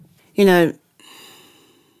You know,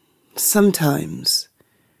 sometimes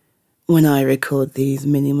when I record these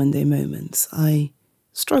mini Monday moments, I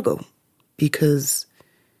struggle because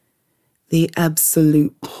the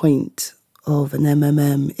absolute point of an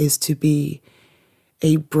MMM is to be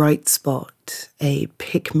a bright spot, a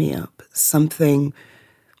pick-me-up, something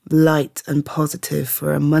light and positive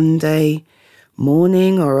for a Monday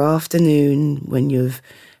morning or afternoon when you've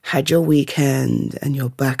had your weekend and you're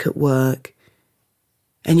back at work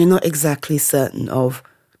and you're not exactly certain of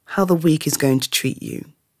how the week is going to treat you.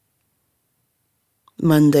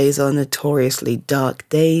 Mondays are notoriously dark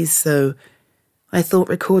days, so I thought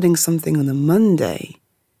recording something on a Monday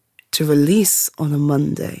to release on a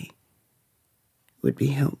Monday would be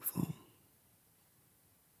helpful.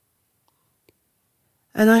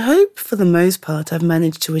 And I hope for the most part I've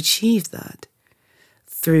managed to achieve that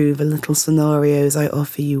through the little scenarios I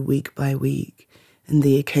offer you week by week and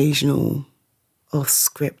the occasional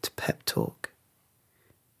off-script pep talk.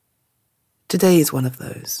 Today is one of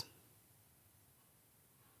those.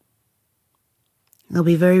 I'll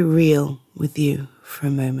be very real with you for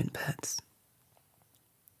a moment, pets.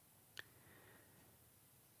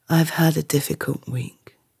 I've had a difficult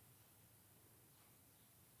week.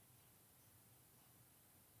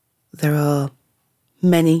 There are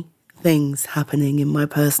many things happening in my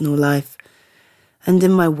personal life and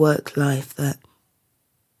in my work life that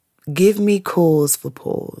give me cause for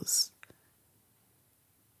pause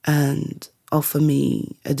and offer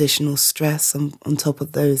me additional stress on top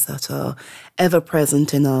of those that are ever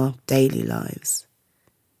present in our daily lives.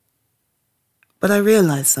 But I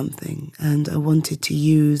realized something, and I wanted to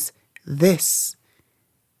use this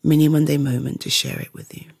mini Monday moment to share it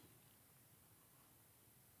with you.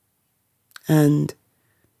 And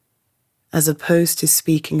as opposed to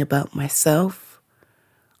speaking about myself,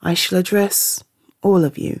 I shall address all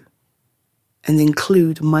of you and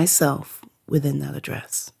include myself within that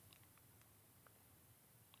address.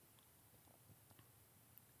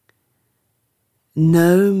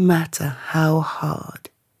 No matter how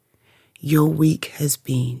hard your week has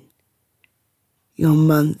been, your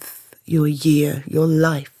month, your year, your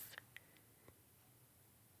life,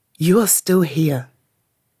 you are still here.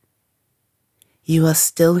 You are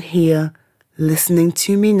still here listening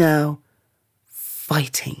to me now,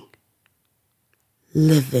 fighting,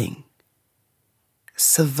 living,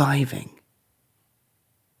 surviving.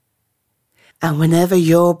 And whenever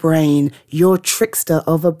your brain, your trickster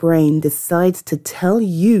of a brain, decides to tell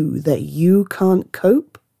you that you can't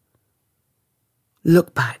cope,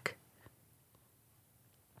 look back.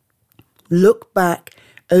 Look back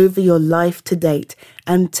over your life to date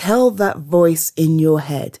and tell that voice in your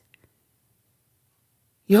head,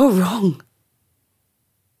 you're wrong.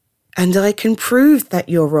 And I can prove that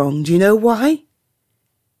you're wrong. Do you know why?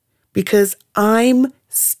 Because I'm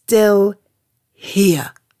still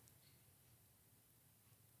here.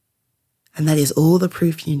 And that is all the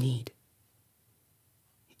proof you need.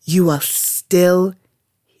 You are still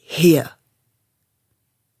here.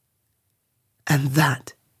 And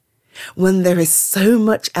that, when there is so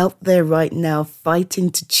much out there right now fighting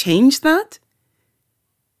to change that,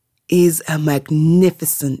 is a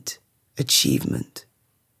magnificent achievement.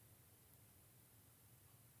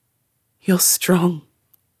 You're strong.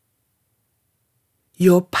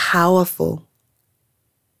 You're powerful.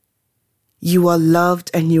 You are loved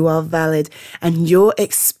and you are valid, and your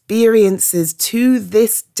experiences to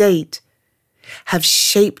this date have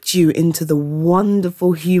shaped you into the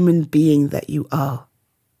wonderful human being that you are.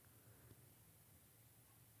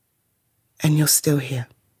 And you're still here.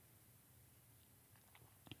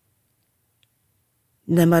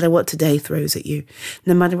 No matter what today throws at you,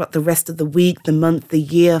 no matter what the rest of the week, the month, the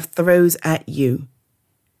year throws at you,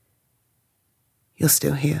 you're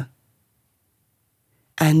still here.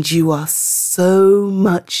 And you are so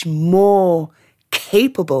much more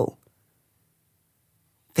capable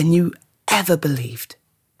than you ever believed.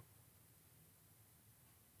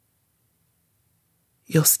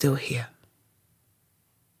 You're still here.